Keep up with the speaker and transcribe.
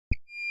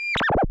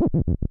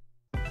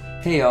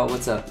Hey y'all,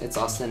 what's up? It's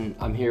Austin.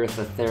 I'm here with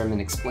the Theremin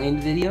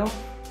Explained video.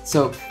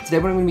 So today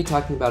what I'm going to be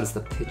talking about is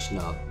the pitch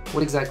knob.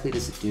 What exactly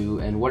does it do,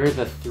 and what are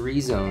the three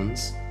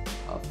zones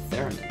of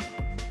theremin?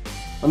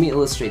 Let me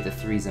illustrate the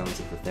three zones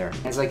of the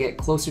theremin. As I get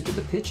closer to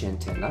the pitch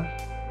antenna,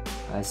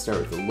 I start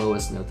with the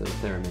lowest note that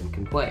the theremin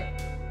can play.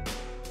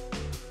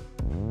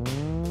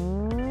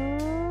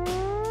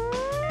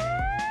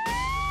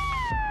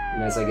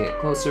 And as I get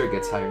closer, it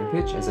gets higher in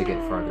pitch. As I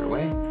get farther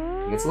away,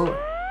 it gets lower.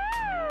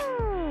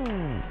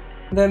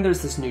 Then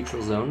there's this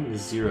neutral zone,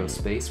 this zero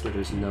space where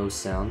there's no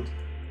sound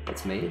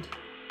that's made.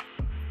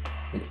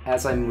 And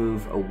as I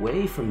move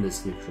away from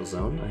this neutral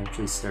zone, I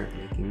actually start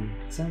making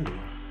sound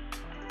again.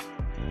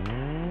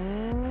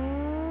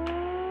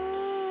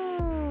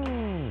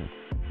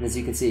 And as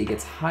you can see, it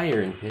gets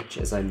higher in pitch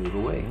as I move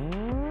away.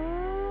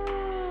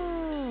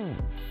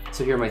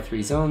 So here are my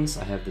three zones.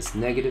 I have this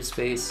negative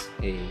space,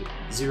 a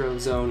zero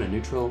zone, a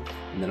neutral,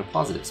 and then a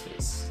positive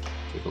space.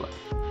 Take a look.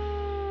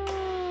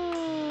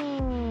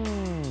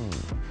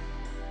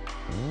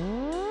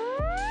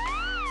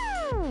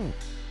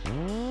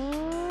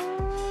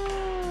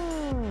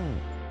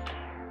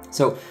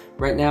 So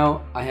right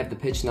now I have the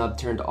pitch knob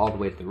turned all the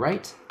way to the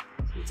right,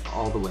 so it's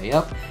all the way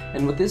up,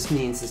 and what this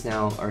means is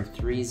now our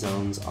three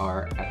zones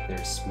are at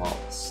their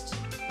smallest.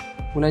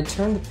 When I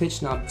turn the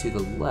pitch knob to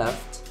the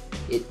left,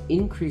 it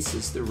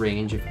increases the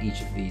range of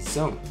each of these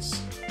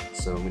zones.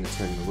 So I'm going to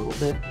turn it a little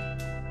bit.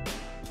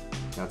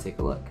 Now take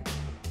a look.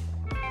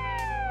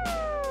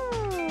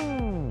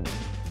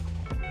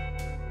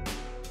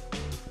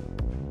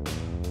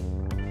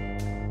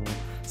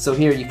 So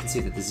here you can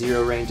see that the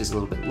zero range is a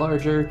little bit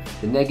larger,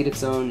 the negative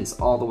zone is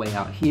all the way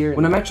out here.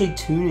 When I'm actually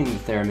tuning the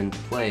theremin to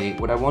play,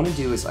 what I want to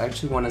do is I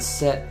actually want to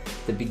set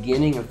the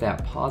beginning of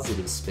that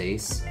positive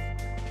space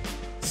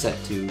set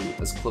to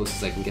as close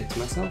as I can get to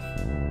myself.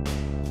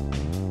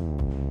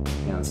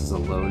 Now this is a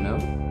low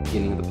note,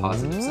 beginning of the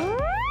positive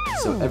zone.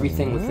 So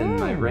everything within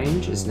my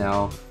range is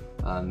now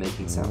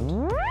making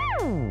sound.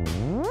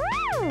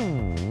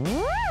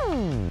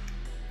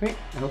 Great,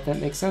 I hope that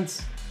makes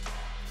sense.